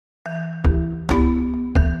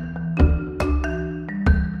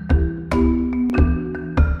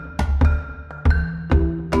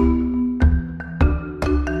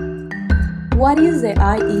What is the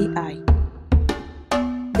IEI?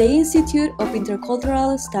 The Institute of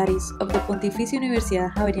Intercultural Studies of the Pontificia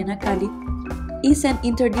Universidad Javeriana Cali is an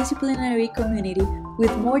interdisciplinary community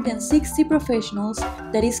with more than 60 professionals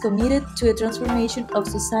that is committed to the transformation of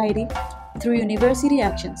society through university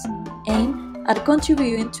actions, aimed at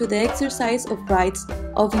contributing to the exercise of rights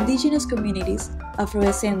of indigenous communities,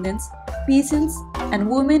 Afro-descendants, peasants, and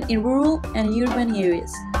women in rural and urban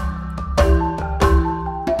areas.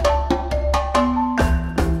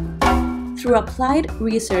 Through applied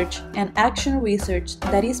research and action research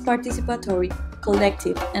that is participatory,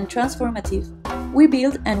 collective, and transformative, we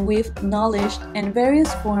build and weave knowledge and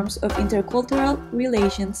various forms of intercultural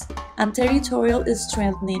relations and territorial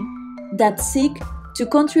strengthening that seek to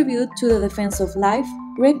contribute to the defense of life,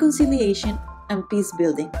 reconciliation, and peace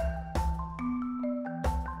building.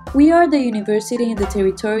 We are the university in the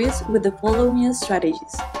territories with the following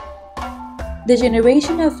strategies: the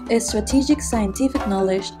generation of a strategic scientific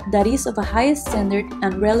knowledge that is of a high standard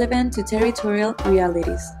and relevant to territorial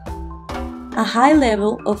realities, a high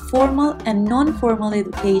level of formal and non-formal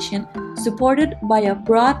education supported by a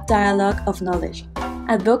broad dialogue of knowledge,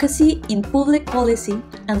 advocacy in public policy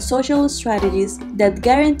and social strategies that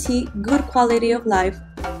guarantee good quality of life,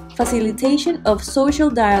 facilitation of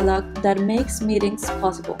social dialogue that makes meetings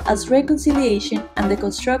possible as reconciliation and the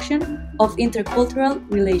construction of intercultural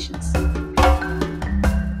relations.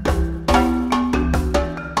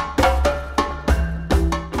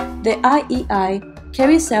 The IEI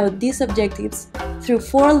carries out these objectives through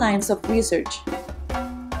 4 lines of research: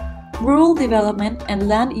 rural development and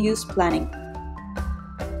land use planning,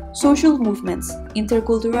 social movements,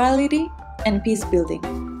 interculturality and peace building,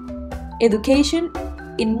 education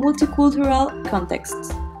in multicultural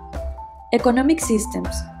contexts, economic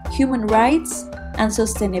systems, human rights, and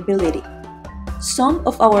sustainability. Some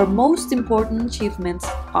of our most important achievements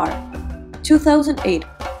are 2008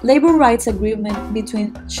 Labor Rights Agreement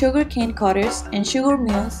between sugarcane cutters and sugar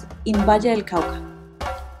mills in Valle del Cauca,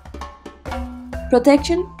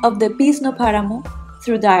 protection of the Pisno Páramo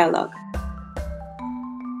through dialogue,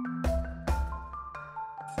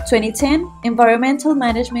 2010 Environmental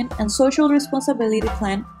Management and Social Responsibility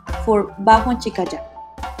Plan for Bajo Anchicaya,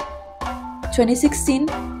 2016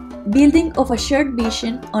 Building of a Shared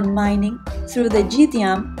Vision on Mining through the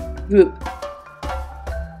GDM Group,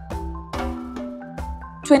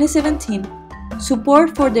 2017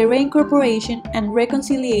 Support for the reincorporation and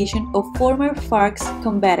reconciliation of former FARC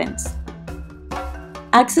combatants,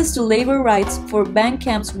 access to labor rights for bank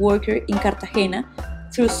camps workers in Cartagena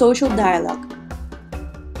through social dialogue,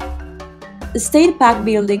 state pact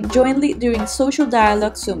building jointly during social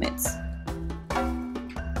dialogue summits,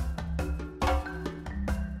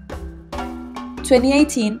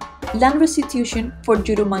 2018 Land restitution for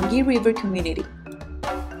Jurumangi River community,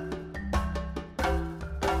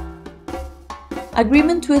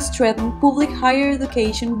 agreement to strengthen public higher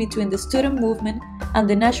education between the student movement and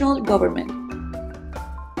the national government,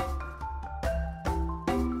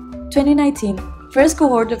 2019 First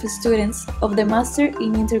cohort of students of the Master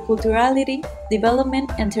in Interculturality,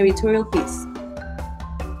 Development and Territorial Peace.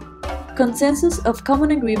 Consensus of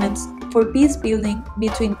common agreements for peace building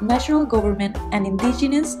between national government and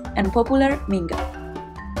indigenous and popular Minga.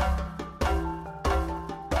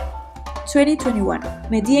 2021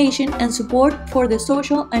 Mediation and support for the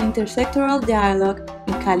social and intersectoral dialogue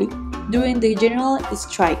in Cali during the general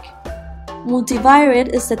strike.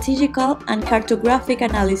 Multivariate statistical and cartographic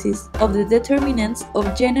analysis of the determinants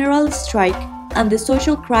of general strike and the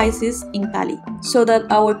social crisis in Cali. So that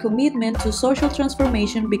our commitment to social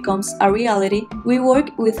transformation becomes a reality, we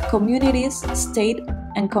work with communities, state,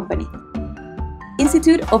 and company.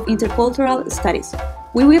 Institute of Intercultural Studies.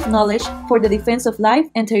 We weave knowledge for the defense of life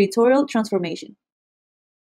and territorial transformation.